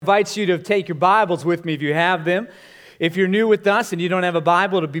Invite you to take your Bibles with me if you have them. If you're new with us and you don't have a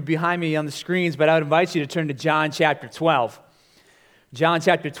Bible, it'll be behind me on the screens, but I would invite you to turn to John chapter 12. John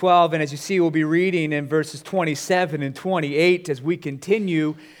chapter 12, and as you see, we'll be reading in verses 27 and 28 as we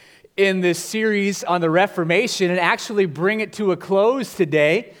continue in this series on the Reformation and actually bring it to a close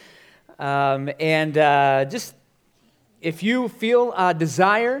today. Just if you feel a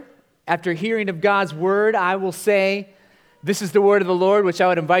desire after hearing of God's word, I will say, this is the word of the Lord, which I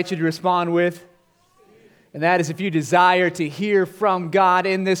would invite you to respond with. And that is if you desire to hear from God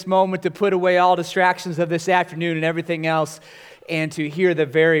in this moment, to put away all distractions of this afternoon and everything else, and to hear the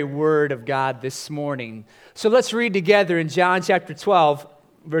very word of God this morning. So let's read together in John chapter 12,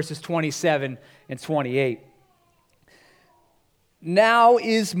 verses 27 and 28. Now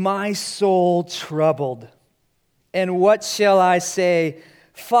is my soul troubled, and what shall I say?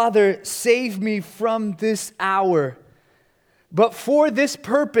 Father, save me from this hour. But for this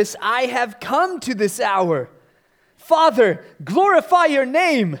purpose I have come to this hour. Father, glorify your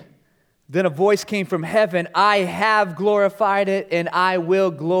name. Then a voice came from heaven. I have glorified it, and I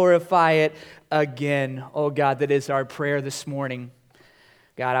will glorify it again. Oh God, that is our prayer this morning.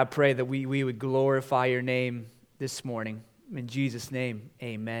 God, I pray that we would glorify your name this morning. In Jesus' name,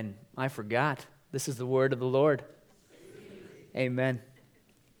 amen. I forgot. This is the word of the Lord. Amen.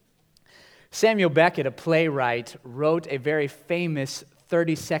 Samuel Beckett, a playwright, wrote a very famous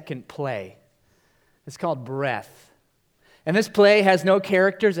 30-second play. It's called Breath. And this play has no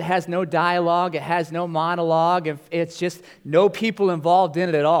characters, it has no dialogue, it has no monologue, it's just no people involved in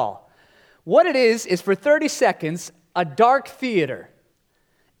it at all. What it is for 30 seconds, a dark theater.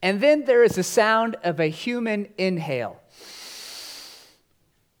 And then there is the sound of a human inhale,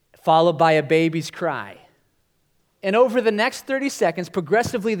 followed by a baby's cry. And over the next 30 seconds,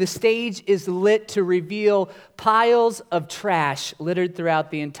 progressively the stage is lit to reveal piles of trash littered throughout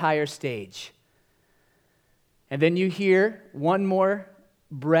the entire stage. And then you hear one more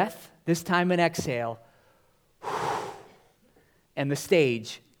breath, this time an exhale, and the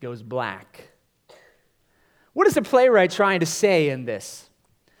stage goes black. What is the playwright trying to say in this?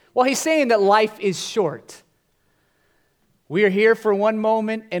 Well, he's saying that life is short. We are here for one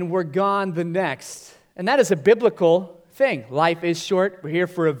moment and we're gone the next. And that is a biblical thing. Life is short. We're here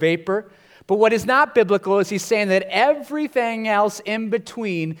for a vapor. But what is not biblical is he's saying that everything else in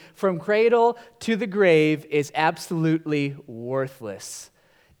between, from cradle to the grave, is absolutely worthless.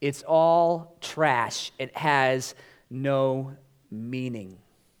 It's all trash. It has no meaning.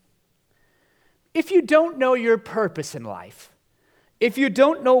 If you don't know your purpose in life, if you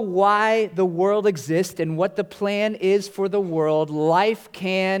don't know why the world exists and what the plan is for the world, life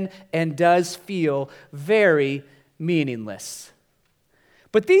can and does feel very meaningless.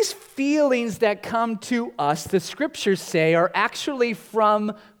 But these feelings that come to us, the scriptures say, are actually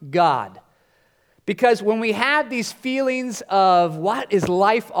from God. Because when we have these feelings of what is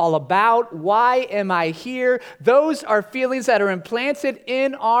life all about, why am I here, those are feelings that are implanted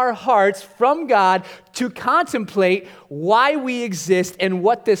in our hearts from God to contemplate why we exist and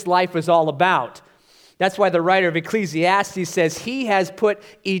what this life is all about. That's why the writer of Ecclesiastes says he has put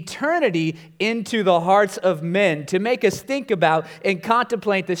eternity into the hearts of men to make us think about and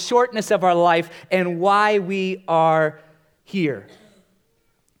contemplate the shortness of our life and why we are here.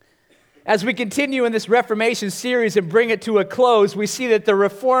 As we continue in this Reformation series and bring it to a close, we see that the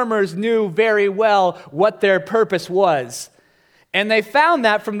Reformers knew very well what their purpose was. And they found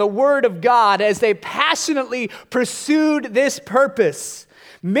that from the Word of God as they passionately pursued this purpose.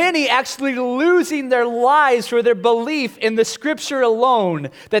 Many actually losing their lives for their belief in the Scripture alone,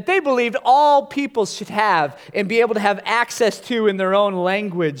 that they believed all people should have and be able to have access to in their own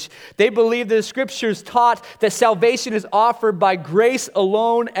language. They believed the Scriptures taught that salvation is offered by grace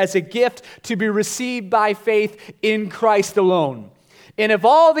alone as a gift to be received by faith in Christ alone. And if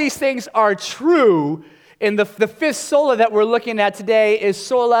all these things are true, and the fifth sola that we're looking at today is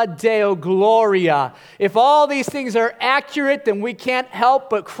sola Deo Gloria. If all these things are accurate, then we can't help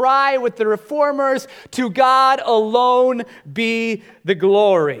but cry with the Reformers, to God alone be the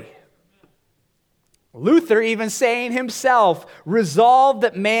glory. Luther even saying himself, resolved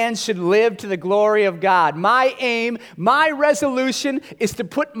that man should live to the glory of God. My aim, my resolution is to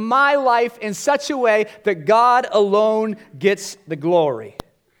put my life in such a way that God alone gets the glory.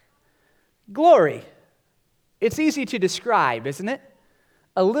 Glory. It's easy to describe, isn't it?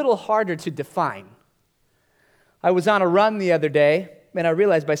 A little harder to define. I was on a run the other day, and I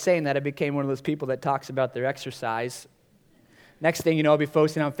realized by saying that I became one of those people that talks about their exercise. Next thing you know, I'll be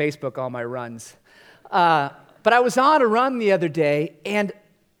posting on Facebook all my runs. But I was on a run the other day, and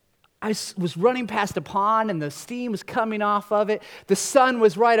was running past a pond and the steam was coming off of it. The sun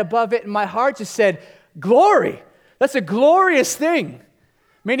was right above it, and my heart just said, glory. That's a glorious thing.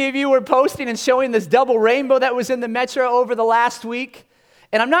 Many of you were posting and showing this double rainbow that was in the metro over the last week.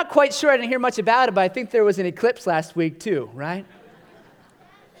 And I'm not quite sure, I didn't hear much about it, but I think there was an eclipse last week too, right?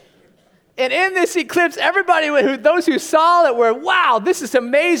 And in this eclipse, those who saw it were, wow, this is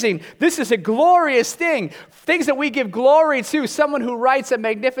amazing. This is a glorious thing. Things that we give glory to, someone who writes a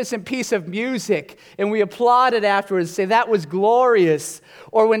magnificent piece of music, and we applaud it afterwards and say, that was glorious.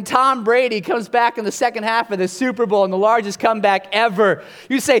 Or when Tom Brady comes back in the second half of the Super Bowl and the largest comeback ever,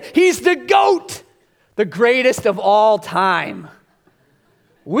 you say, he's the GOAT, the greatest of all time.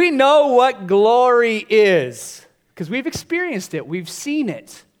 We know what glory is because we've experienced it. We've seen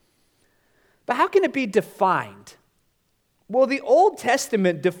it. But how can it be defined? Well, the Old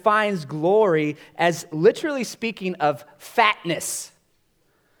Testament defines glory as literally speaking of fatness.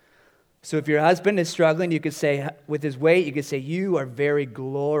 So if your husband is struggling, you could say, with his weight, you could say, you are very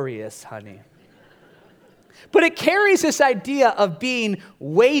glorious, honey. But it carries this idea of being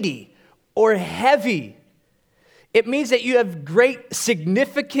weighty or heavy. It means that you have great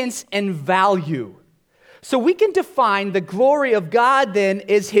significance and value. So we can define the glory of God then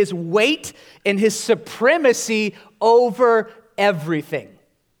as his weight and his supremacy over everything.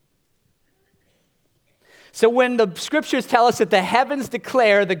 So when the scriptures tell us that the heavens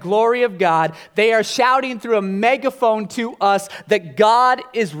declare the glory of God, they are shouting through a megaphone to us that God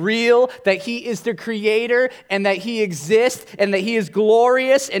is real, that he is the creator, and that he exists, and that he is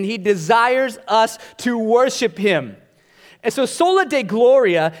glorious, and he desires us to worship him. And so Sola Dei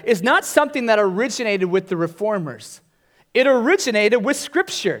Gloria is not something that originated with the reformers. It originated with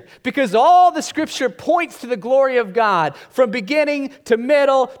Scripture because all the Scripture points to the glory of God from beginning to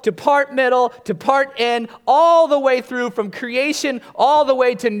middle to part end, all the way through from creation all the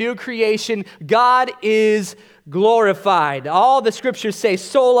way to new creation. God is glorified. All the Scriptures say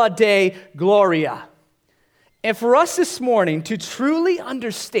Sola Dei Gloria. And for us this morning to truly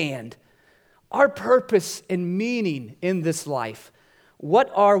understand our purpose and meaning in this life,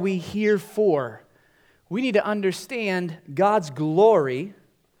 what are we here for? We need to understand God's glory.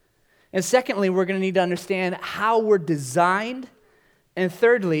 And secondly, we're going to need to understand how we're designed. And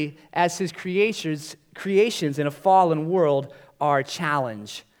thirdly, as his creations in a fallen world are a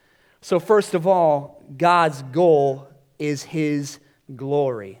challenge. So first of all, God's goal is his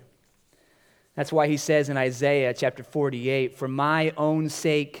glory. That's why he says in Isaiah chapter 48, for my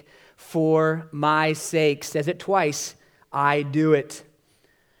sake, says it twice, I do it.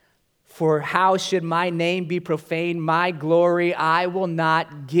 For how should my name be profaned? My glory I will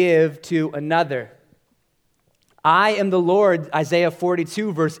not give to another. I am the Lord, Isaiah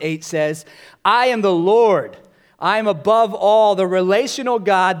 42 verse 8 says, I am the Lord. I am above all, the relational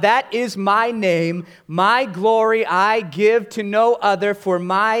God. That is my name. My glory I give to no other, for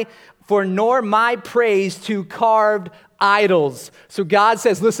nor my praise to carved idols. So God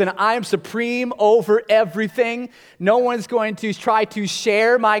says, listen, I am supreme over everything. No one's going to try to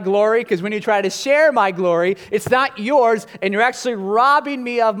share my glory, because when you try to share my glory, it's not yours, and you're actually robbing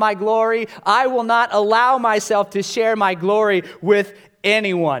me of my glory. I will not allow myself to share my glory with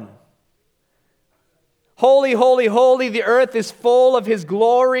anyone. Holy, holy, holy, the earth is full of his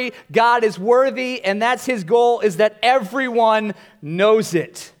glory. God is worthy, and that's his goal, is that everyone knows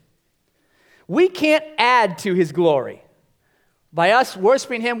it. We can't add to his glory. By us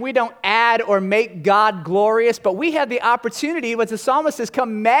worshiping him, we don't add or make God glorious, but we have the opportunity, what the psalmist says,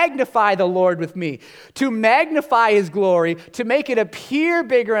 come magnify the Lord with me, to magnify his glory, to make it appear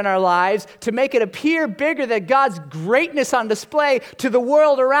bigger in our lives, to make it appear bigger that God's greatness on display to the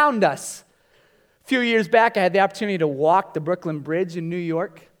world around us. A few years back, I had the opportunity to walk the Brooklyn Bridge in New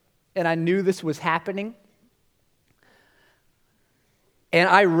York, and I knew this was happening. And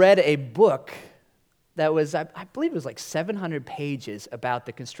I read a book that was, I believe it was like 700 pages about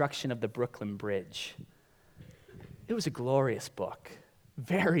the construction of the Brooklyn Bridge. It was a glorious book,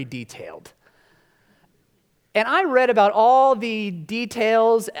 very detailed. And I read about all the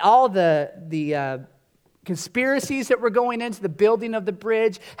details, all the conspiracies that were going into the building of the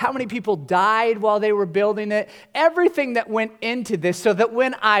bridge, how many people died while they were building it, everything that went into this, so that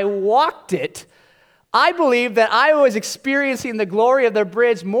when I walked it, I believe that I was experiencing the glory of the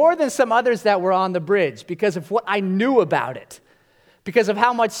bridge more than some others that were on the bridge because of what I knew about it, because of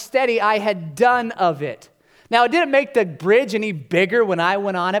how much study I had done of it. Now, it didn't make the bridge any bigger when I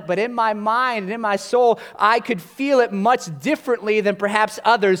went on it, but in my mind and in my soul, I could feel it much differently than perhaps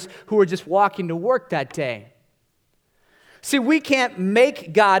others who were just walking to work that day. See, we can't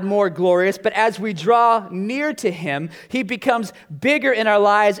make God more glorious, but as we draw near to him, he becomes bigger in our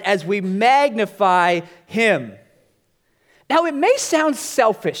lives as we magnify him. Now, it may sound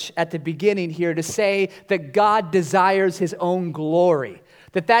selfish at the beginning here to say that God desires his own glory,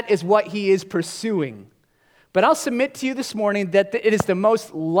 that is what he is pursuing. But I'll submit to you this morning that it is the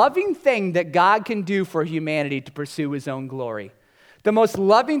most loving thing that God can do for humanity to pursue his own glory. The most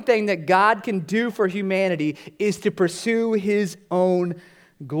loving thing that God can do for humanity is to pursue his own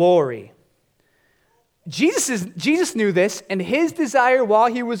glory. Jesus knew this, and his desire while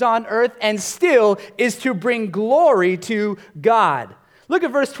he was on earth and still is to bring glory to God. Look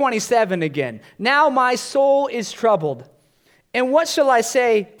at verse 27 again. Now my soul is troubled. And what shall I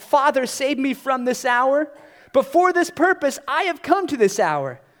say? Father, save me from this hour. But for this purpose I have come to this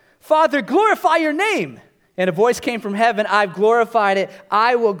hour. Father, glorify your name. And a voice came from heaven, I've glorified it,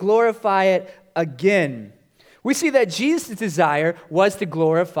 I will glorify it again. We see that Jesus' desire was to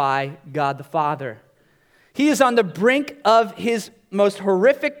glorify God the Father. He is on the brink of his most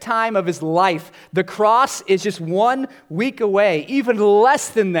horrific time of his life. The cross is just 1 week away, even less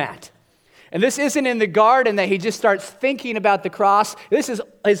than that. And this isn't in the garden that he just starts thinking about the cross. This is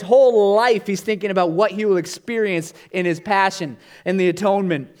his whole life. He's thinking about what he will experience in his passion and the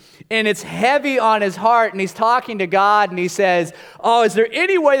atonement. And it's heavy on his heart, and he's talking to God, and he says, oh, is there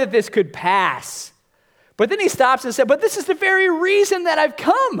any way that this could pass? But then he stops and says, but this is the very reason that I've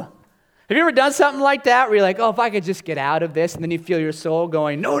come. Have you ever done something like that where you're like, oh, if I could just get out of this, and then you feel your soul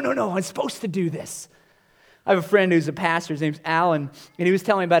going, no, I'm supposed to do this. I have a friend who's a pastor, his name's Alan, and he was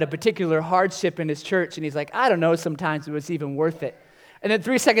telling me about a particular hardship in his church, and he's like, I don't know sometimes if it's even worth it. And then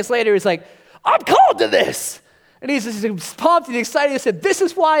 3 seconds later, he's like, I'm called to this. And he's just pumped and excited. He said, this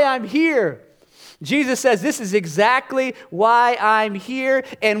is why I'm here. Jesus says, this is exactly why I'm here.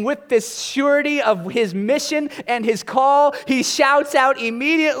 And with this surety of his mission and his call, he shouts out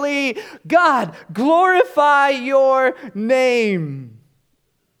immediately, God, glorify your name.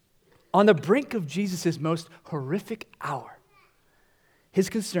 On the brink of Jesus' most horrific hour, his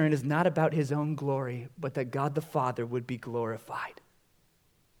concern is not about his own glory, but that God the Father would be glorified.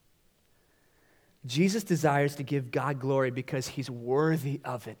 Jesus desires to give God glory because he's worthy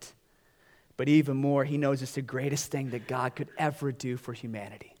of it. But even more, he knows it's the greatest thing that God could ever do for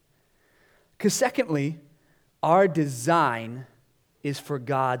humanity. Because secondly, our design is for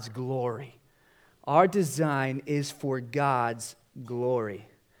God's glory. Our design is for God's glory.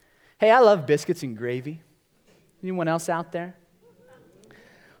 Hey, I love biscuits and gravy. Anyone else out there?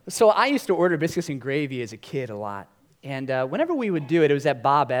 So I used to order biscuits and gravy as a kid a lot. And whenever we would do it, it was at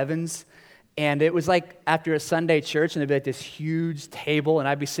Bob Evans. And it was like after a Sunday church, and there'd be like this huge table, and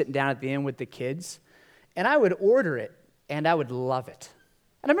I'd be sitting down at the end with the kids. And I would order it, and I would love it.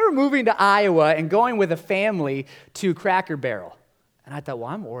 And I remember moving to Iowa and going with a family to Cracker Barrel. And I thought, well,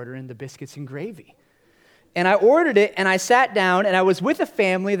 I'm ordering the biscuits and gravy. And I ordered it, and I sat down, and I was with a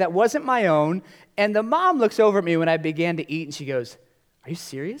family that wasn't my own, and the mom looks over at me when I began to eat, and she goes, are you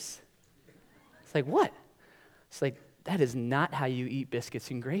serious? It's like, what? It's like, that is not how you eat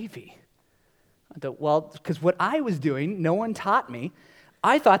biscuits and gravy. I thought, well, because what I was doing, no one taught me.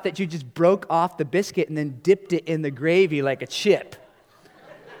 I thought that you just broke off the biscuit and then dipped it in the gravy like a chip.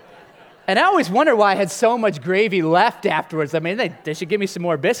 And I always wondered why I had so much gravy left afterwards. I mean, they should give me some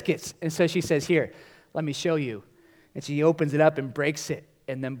more biscuits. And so she says, here, let me show you. And she opens it up and breaks it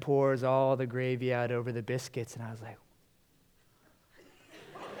and then pours all the gravy out over the biscuits. And I was like,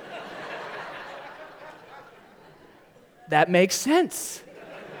 that makes sense.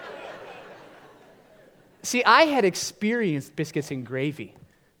 See, I had experienced biscuits and gravy,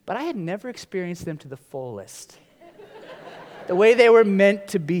 but I had never experienced them to the fullest, the way they were meant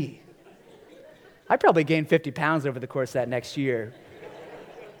to be. I probably gained 50 pounds over the course of that next year.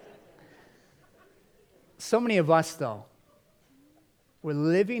 So many of us, though, we're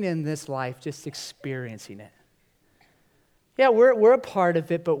living in this life just experiencing it. Yeah, we're a part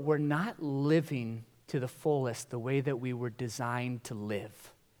of it, but we're not living to the fullest the way that we were designed to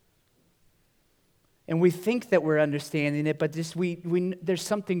live. And we think that we're understanding it, but there's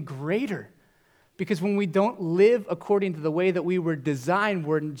something greater. Because when we don't live according to the way that we were designed,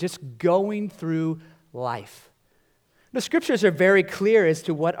 we're just going through life. The scriptures are very clear as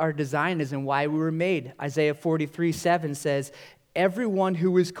to what our design is and why we were made. Isaiah 43:7 says, everyone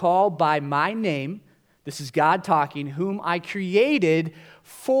who is called by my name, this is God talking, whom I created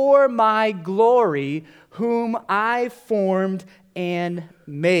for my glory, whom I formed and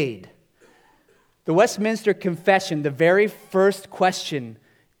made. The Westminster Confession, the very first question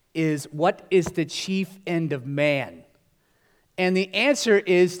is, what is the chief end of man? And the answer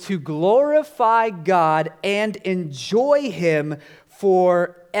is to glorify God and enjoy Him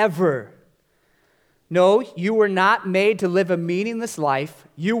forever. No, you were not made to live a meaningless life.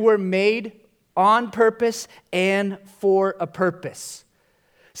 You were made on purpose and for a purpose.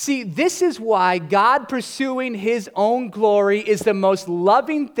 See, this is why God pursuing His own glory is the most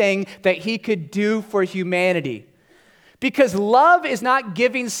loving thing that He could do for humanity. Because love is not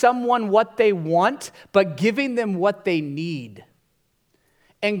giving someone what they want, but giving them what they need.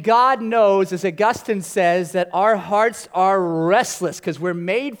 And God knows, as Augustine says, that our hearts are restless because we're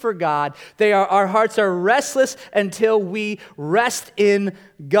made for God. Our hearts are restless until we rest in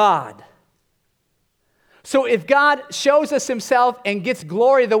God. So if God shows us Himself and gets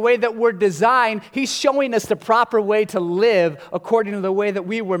glory the way that we're designed, He's showing us the proper way to live according to the way that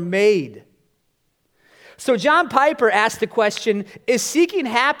we were made. So John Piper asked the question, is seeking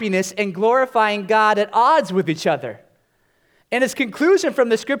happiness and glorifying God at odds with each other? And his conclusion from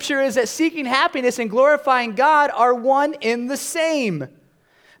the scripture is that seeking happiness and glorifying God are one in the same.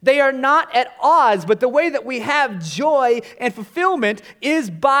 They are not at odds, but the way that we have joy and fulfillment is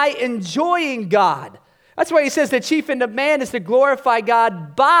by enjoying God. That's why he says the chief end of man is to glorify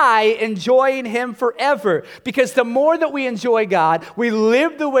God by enjoying Him forever. Because the more that we enjoy God, we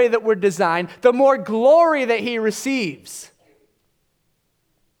live the way that we're designed, the more glory that He receives.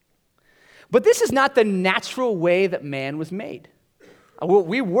 But this is not the natural way that man was made.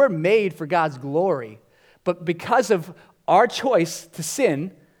 We were made for God's glory, but because of our choice to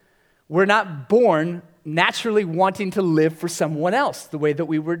sin, we're not born naturally wanting to live for someone else the way that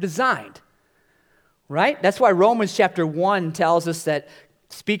we were designed. Right? That's why Romans chapter 1 tells us that,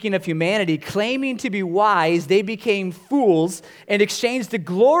 speaking of humanity, claiming to be wise, they became fools and exchanged the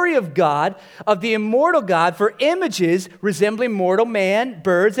glory of God, of the immortal God, for images resembling mortal man,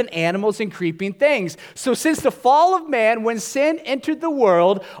 birds, and animals, and creeping things. So since the fall of man, when sin entered the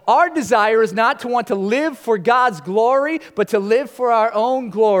world, our desire is not to want to live for God's glory, but to live for our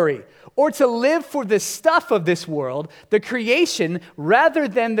own glory, or to live for the stuff of this world, the creation, rather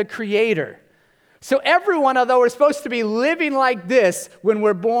than the Creator. So everyone, although we're supposed to be living like this, when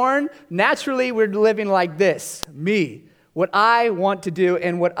we're born, naturally we're living like this. Me, what I want to do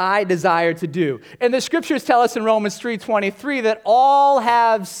and what I desire to do. And the scriptures tell us in Romans 3:23 that all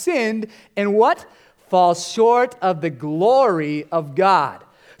have sinned and what? Fall short of the glory of God.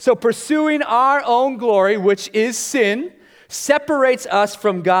 So pursuing our own glory, which is sin, separates us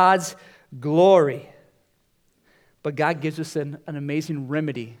from God's glory. But God gives us an amazing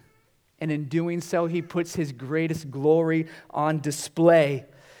remedy. And in doing so, He puts His greatest glory on display,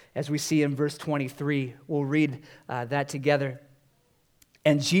 as we see in verse 23. We'll read that together.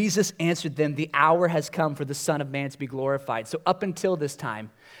 And Jesus answered them, the hour has come for the Son of Man to be glorified. So up until this time,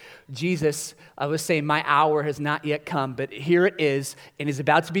 Jesus was saying, my hour has not yet come, but here it is, and is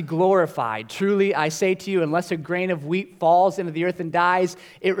about to be glorified. Truly, I say to you, unless a grain of wheat falls into the earth and dies,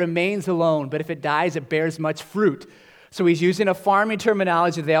 it remains alone. But if it dies, it bears much fruit. So he's using a farming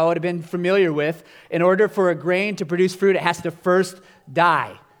terminology they all would have been familiar with. In order for a grain to produce fruit, it has to first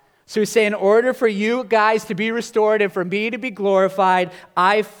die. So he's saying, in order for you guys to be restored and for me to be glorified,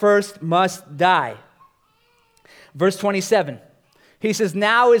 I first must die. Verse 27. He says,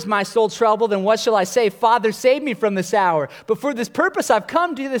 now is my soul troubled, and what shall I say? Father, save me from this hour. But for this purpose I've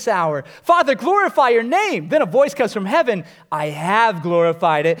come to this hour. Father, glorify your name. Then a voice comes from heaven. I have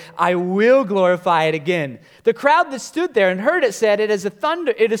glorified it. I will glorify it again. The crowd that stood there and heard it said, it has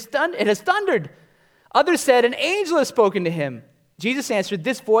thundered. Others said, an angel has spoken to him. Jesus answered,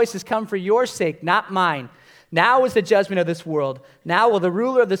 this voice has come for your sake, not mine. Now is the judgment of this world. Now will the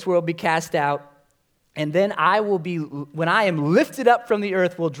ruler of this world be cast out. And then when I am lifted up from the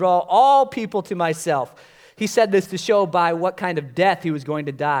earth, will draw all people to myself. He said this to show by what kind of death He was going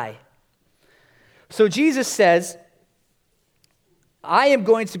to die. So Jesus says, I am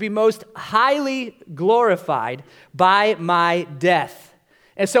going to be most highly glorified by my death.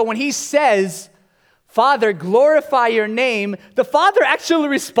 And so when He says, Father, glorify your name, the Father actually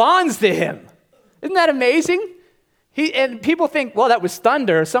responds to Him. Isn't that amazing? And people think, well, that was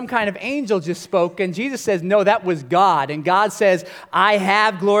thunder, or some kind of angel just spoke, and Jesus says, no, that was God. And God says, I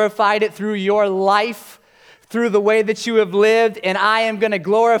have glorified it through your life, through the way that you have lived, and I am going to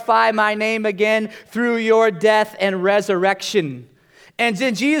glorify my name again through your death and resurrection. And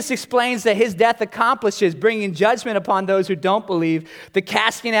then Jesus explains that His death accomplishes bringing judgment upon those who don't believe, the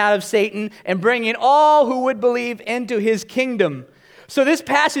casting out of Satan, and bringing all who would believe into His kingdom. So this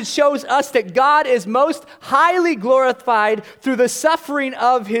passage shows us that God is most highly glorified through the suffering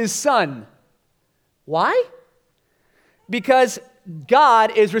of His Son. Why? Because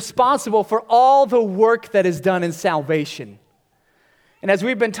God is responsible for all the work that is done in salvation. And as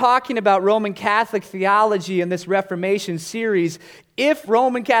we've been talking about Roman Catholic theology in this Reformation series, if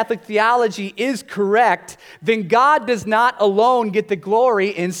Roman Catholic theology is correct, then God does not alone get the glory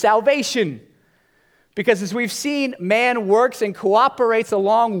in salvation. Because as we've seen, man works and cooperates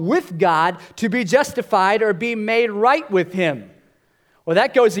along with God to be justified or be made right with him. Well,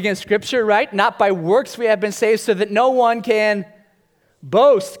 that goes against Scripture, right? Not by works we have been saved so that no one can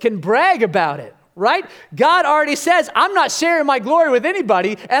boast, can brag about it. Right? God already says, I'm not sharing my glory with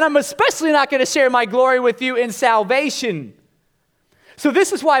anybody, and I'm especially not going to share my glory with you in salvation. So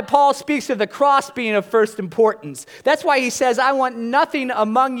this is why Paul speaks of the cross being of first importance. That's why he says, I want nothing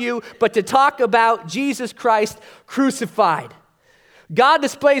among you but to talk about Jesus Christ crucified. God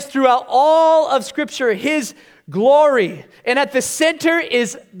displays throughout all of Scripture his glory. And at the center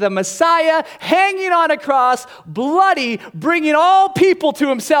is the Messiah hanging on a cross, bloody, bringing all people to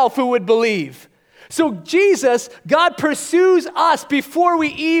himself who would believe. So Jesus, God pursues us before we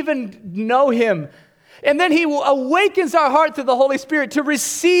even know him. And then he awakens our heart through the Holy Spirit to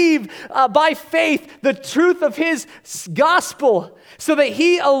receive by faith the truth of his gospel so that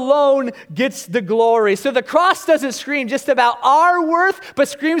he alone gets the glory. So the cross doesn't scream just about our worth, but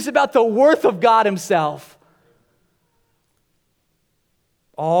screams about the worth of God himself.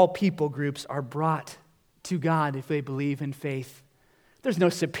 All people groups are brought to God if they believe in faith. There's no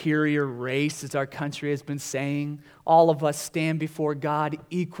superior race, as our country has been saying. All of us stand before God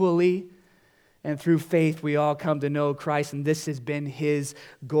equally. And through faith, we all come to know Christ. And this has been his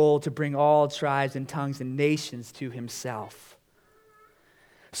goal, to bring all tribes and tongues and nations to himself.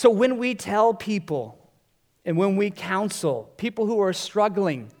 So when we tell people and when we counsel people who are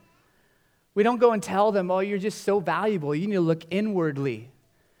struggling, we don't go and tell them, oh, you're just so valuable. You need to look inwardly.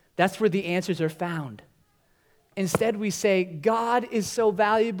 That's where the answers are found. Instead, we say, God is so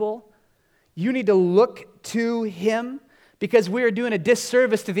valuable, you need to look to him, because we are doing a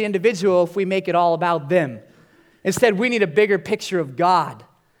disservice to the individual if we make it all about them. Instead, we need a bigger picture of God.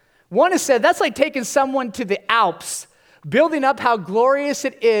 One has said, that's like taking someone to the Alps, building up how glorious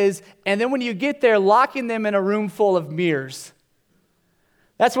it is, and then when you get there, locking them in a room full of mirrors.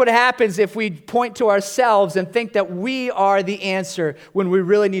 That's what happens if we point to ourselves and think that we are the answer when we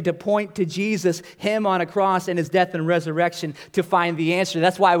really need to point to Jesus, him on a cross and his death and resurrection to find the answer.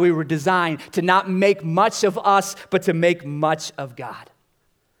 That's why we were designed to not make much of us, but to make much of God.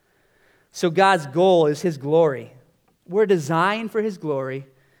 So God's goal is his glory. We're designed for his glory,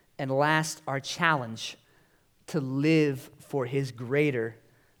 and last, our challenge to live for his greater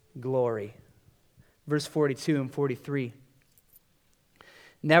glory. Verse 42 and 43.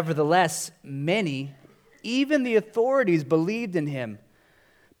 Nevertheless, many, even the authorities, believed in him.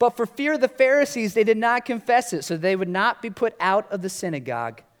 But for fear of the Pharisees, they did not confess it, so they would not be put out of the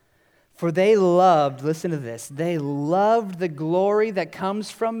synagogue. For they loved, listen to this, they loved the glory that comes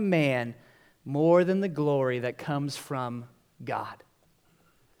from man more than the glory that comes from God.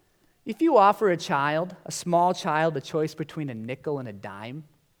 If you offer a child, a small child, a choice between a nickel and a dime,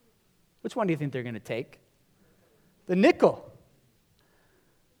 which one do you think they're going to take? The nickel.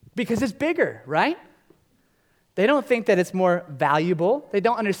 Because it's bigger, right? They don't think that it's more valuable. They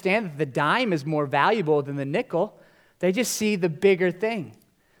don't understand that the dime is more valuable than the nickel. They just see the bigger thing.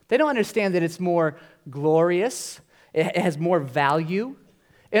 They don't understand that it's more glorious. It has more value.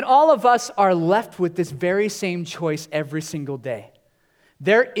 And all of us are left with this very same choice every single day.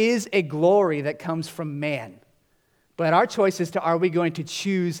 There is a glory that comes from man. But our choice is are we going to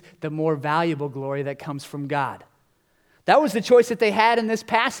choose the more valuable glory that comes from God? That was the choice that they had in this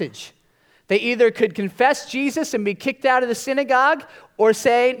passage. They either could confess Jesus and be kicked out of the synagogue, or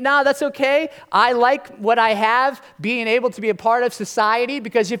say, no, that's okay. I like what I have, being able to be a part of society,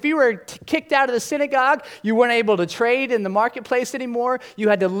 because if you were kicked out of the synagogue, you weren't able to trade in the marketplace anymore. You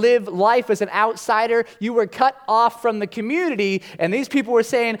had to live life as an outsider. You were cut off from the community, and these people were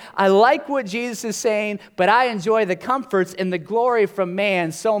saying, I like what Jesus is saying, but I enjoy the comforts and the glory from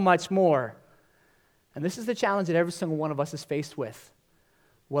man so much more. And this is the challenge that every single one of us is faced with.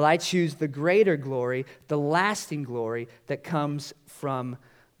 Will I choose the greater glory, the lasting glory that comes from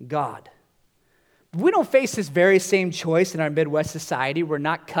God? We don't face this very same choice in our Midwest society. We're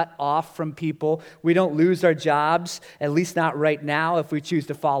not cut off from people. We don't lose our jobs, at least not right now, if we choose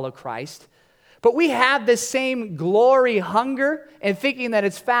to follow Christ. But we have this same glory hunger and thinking that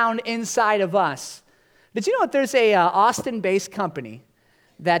it's found inside of us. Did you know that there's a Austin-based company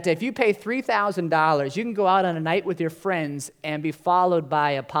that if you pay $3,000, you can go out on a night with your friends and be followed by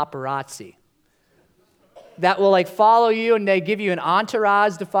a paparazzi? that will like follow you, and they give you an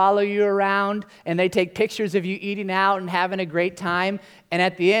entourage to follow you around, and they take pictures of you eating out and having a great time, and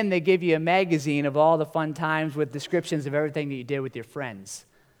at the end they give you a magazine of all the fun times with descriptions of everything that you did with your friends.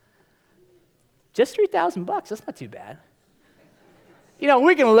 Just $3,000, that's not too bad. You know,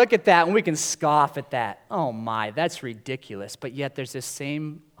 we can look at that and we can scoff at that. Oh my, that's ridiculous. But yet there's this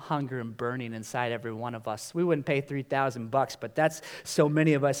same hunger and burning inside every one of us. We wouldn't pay $3,000, but that's so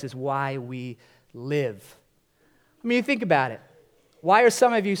many of us is why we live. I mean, you think about it. Why are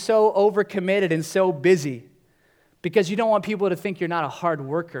some of you so overcommitted and so busy? Because you don't want people to think you're not a hard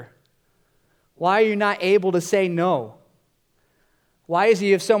worker. Why are you not able to say no? Why is it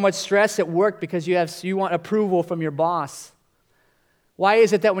you have so much stress at work because you want approval from your boss? Why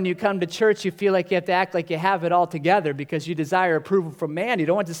is it that when you come to church, you feel like you have to act like you have it all together because you desire approval from man? You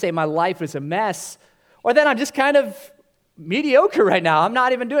don't want to say, my life is a mess. Or that I'm just kind of mediocre right now. I'm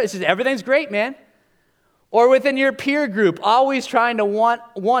not even doing it. It's just everything's great, man. Or within your peer group, always trying to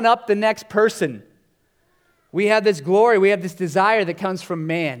one up the next person. We have this glory, we have this desire that comes from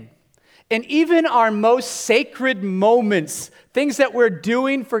man. And even our most sacred moments, things that we're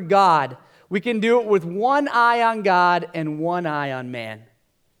doing for God, we can do it with one eye on God and one eye on man.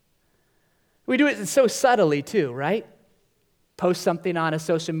 We do it so subtly too, right? Post something on a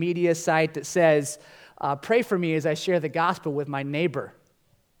social media site that says, pray for me as I share the gospel with my neighbor.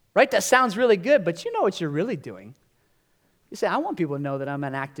 Right? That sounds really good, but you know what you're really doing. You say, I want people to know that I'm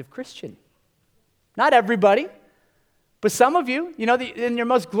an active Christian. Not everybody, but some of you, you know, in your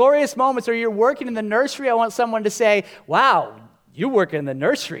most glorious moments, or you're working in the nursery, I want someone to say, wow, you work in the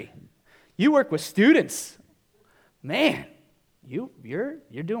nursery. You work with students. Man, you're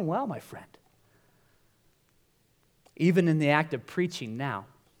doing well, my friend. Even in the act of preaching now,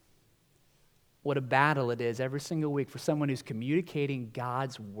 what a battle it is every single week for someone who's communicating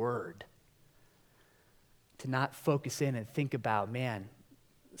God's word to not focus in and think about, man,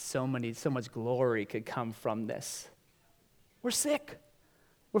 so much glory could come from this. We're sick.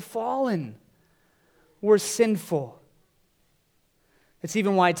 We're fallen. We're sinful. It's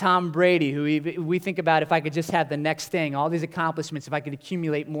even why Tom Brady, who we think about if I could just have the next thing, all these accomplishments, if I could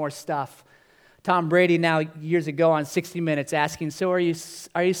accumulate more stuff. Tom Brady now, years ago on 60 Minutes, asking, so are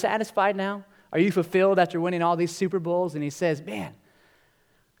you satisfied now? Are you fulfilled after winning all these Super Bowls? And he says, man,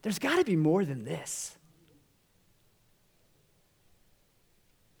 there's got to be more than this.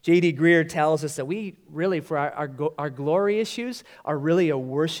 J.D. Greear tells us that we really, for our glory issues, are really a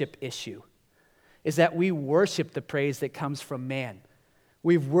worship issue, is that we worship the praise that comes from man.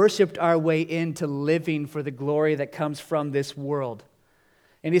 We've worshiped our way into living for the glory that comes from this world.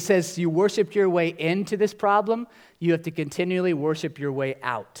 And he says, you worshiped your way into this problem, you have to continually worship your way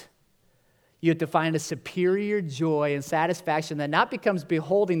out. You have to find a superior joy and satisfaction that not becomes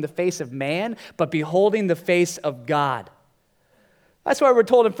beholding the face of man, but beholding the face of God. That's why we're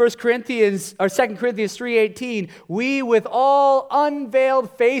told in 2 Corinthians 3:18, we with all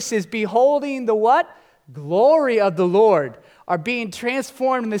unveiled faces beholding the what? Glory of the Lord are being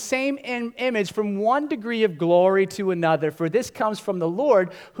transformed in the same image from one degree of glory to another. For this comes from the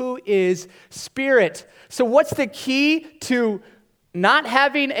Lord who is Spirit. So what's the key to not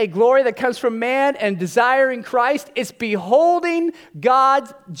having a glory that comes from man and desiring Christ? It's beholding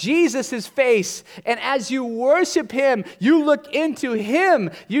God, Jesus' face. And as you worship him, you look into him,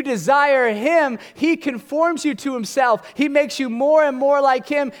 you desire him, he conforms you to himself. He makes you more and more like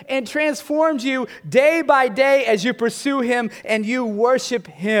him and transforms you day by day as you pursue him and you worship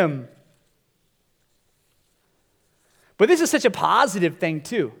him. But this is such a positive thing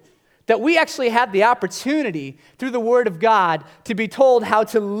too, that we actually have the opportunity through the Word of God to be told how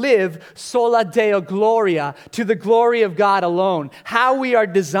to live sola Deo Gloria, to the glory of God alone, how we are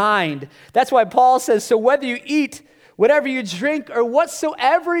designed. That's why Paul says, so whether you eat, whatever you drink, or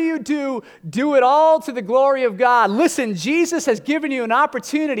whatsoever you do, do it all to the glory of God. Listen, Jesus has given you an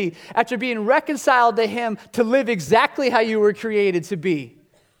opportunity after being reconciled to him to live exactly how you were created to be.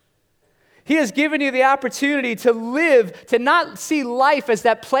 He has given you the opportunity to live, to not see life as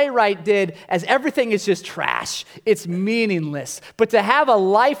that playwright did, as everything is just trash. It's meaningless. But to have a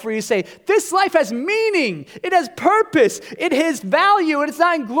life where you say, this life has meaning. It has purpose. It has value. And it's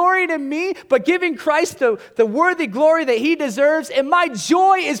not in glory to me, but giving Christ the worthy glory that he deserves. And my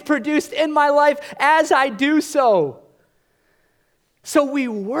joy is produced in my life as I do so. So we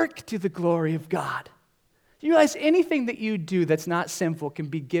work to the glory of God. You realize anything that you do that's not sinful can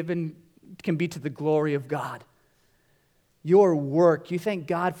be to the glory of God. Your work, you thank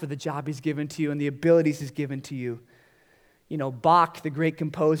God for the job he's given to you and the abilities he's given to you. You know, Bach, the great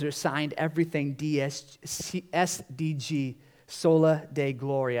composer, signed everything SDG, Sola Deo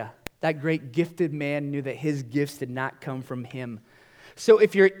Gloria. That great gifted man knew that his gifts did not come from him. So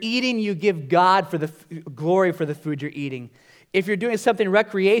if you're eating, you give God for the glory for the food you're eating. If you're doing something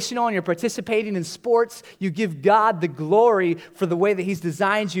recreational and you're participating in sports, you give God the glory for the way that he's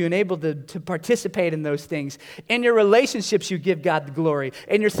designed you and able to participate in those things. In your relationships, you give God the glory.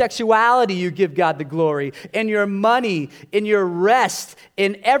 In your sexuality, you give God the glory. In your money, in your rest,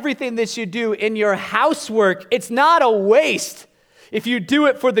 in everything that you do, in your housework, it's not a waste. If you do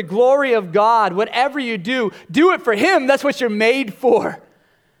it for the glory of God, whatever you do it for him. That's what you're made for.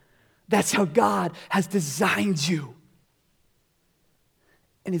 That's how God has designed you.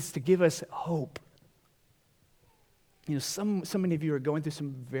 And it's to give us hope. You know, so many of you are going through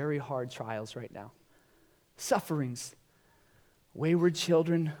some very hard trials right now. Sufferings, wayward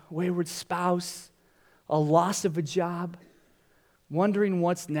children, wayward spouse, a loss of a job, wondering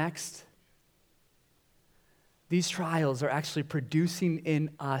what's next. These trials are actually producing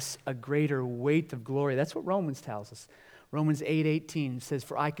in us a greater weight of glory. That's what Romans tells us. Romans 8:18 says,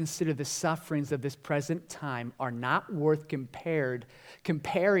 "For I consider the sufferings of this present time are not worth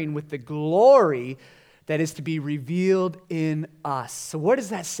comparing with the glory that is to be revealed in us." So what is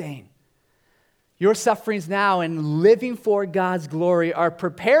that saying? Your sufferings now and living for God's glory are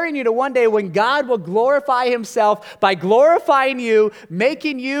preparing you to one day when God will glorify himself by glorifying you,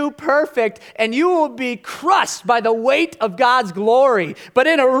 making you perfect, and you will be crushed by the weight of God's glory, but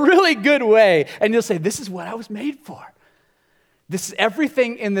in a really good way. And you'll say, this is what I was made for. This is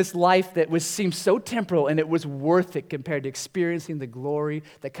everything in this life that seems so temporal, and it was worth it compared to experiencing the glory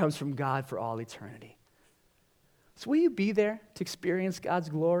that comes from God for all eternity. So will you be there to experience God's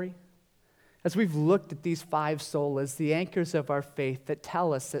glory? As we've looked at these 5 solas, the anchors of our faith that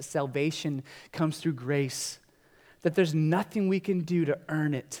tell us that salvation comes through grace, that there's nothing we can do to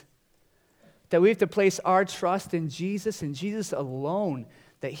earn it, that we have to place our trust in Jesus and Jesus alone,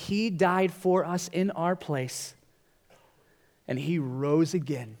 that he died for us in our place, and he rose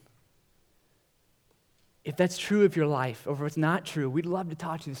again. If that's true of your life, or if it's not true, we'd love to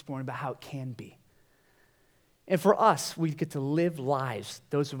talk to you this morning about how it can be. And for us, we get to live lives,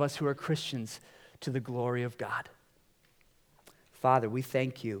 those of us who are Christians, to the glory of God. Father, we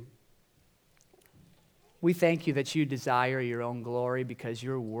thank you. We thank you that you desire your own glory because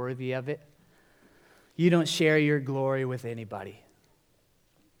you're worthy of it. You don't share your glory with anybody.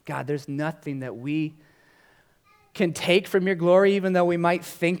 God, there's nothing that we can take from your glory, even though we might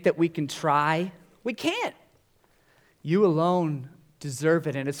think that we can try. We can't. You alone deserve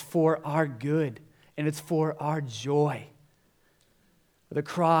it, and it's for our good, and it's for our joy. The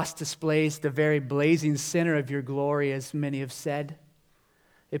cross displays the very blazing center of your glory, as many have said.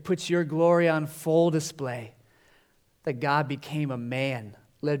 It puts your glory on full display, that God became a man,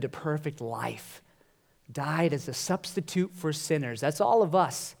 lived a perfect life, died as a substitute for sinners. That's all of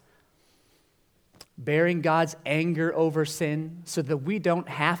us. Bearing God's anger over sin so that we don't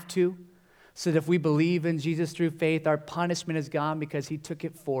have to, so that if we believe in Jesus through faith, our punishment is gone because he took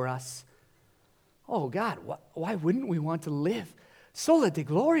it for us. Oh God, why wouldn't we want to live sola de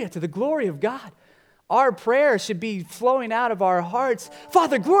gloria, to the glory of God? Our prayer should be flowing out of our hearts,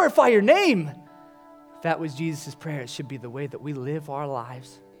 Father, glorify your name. If that was Jesus' prayer, it should be the way that we live our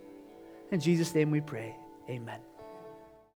lives. In Jesus' name we pray, amen.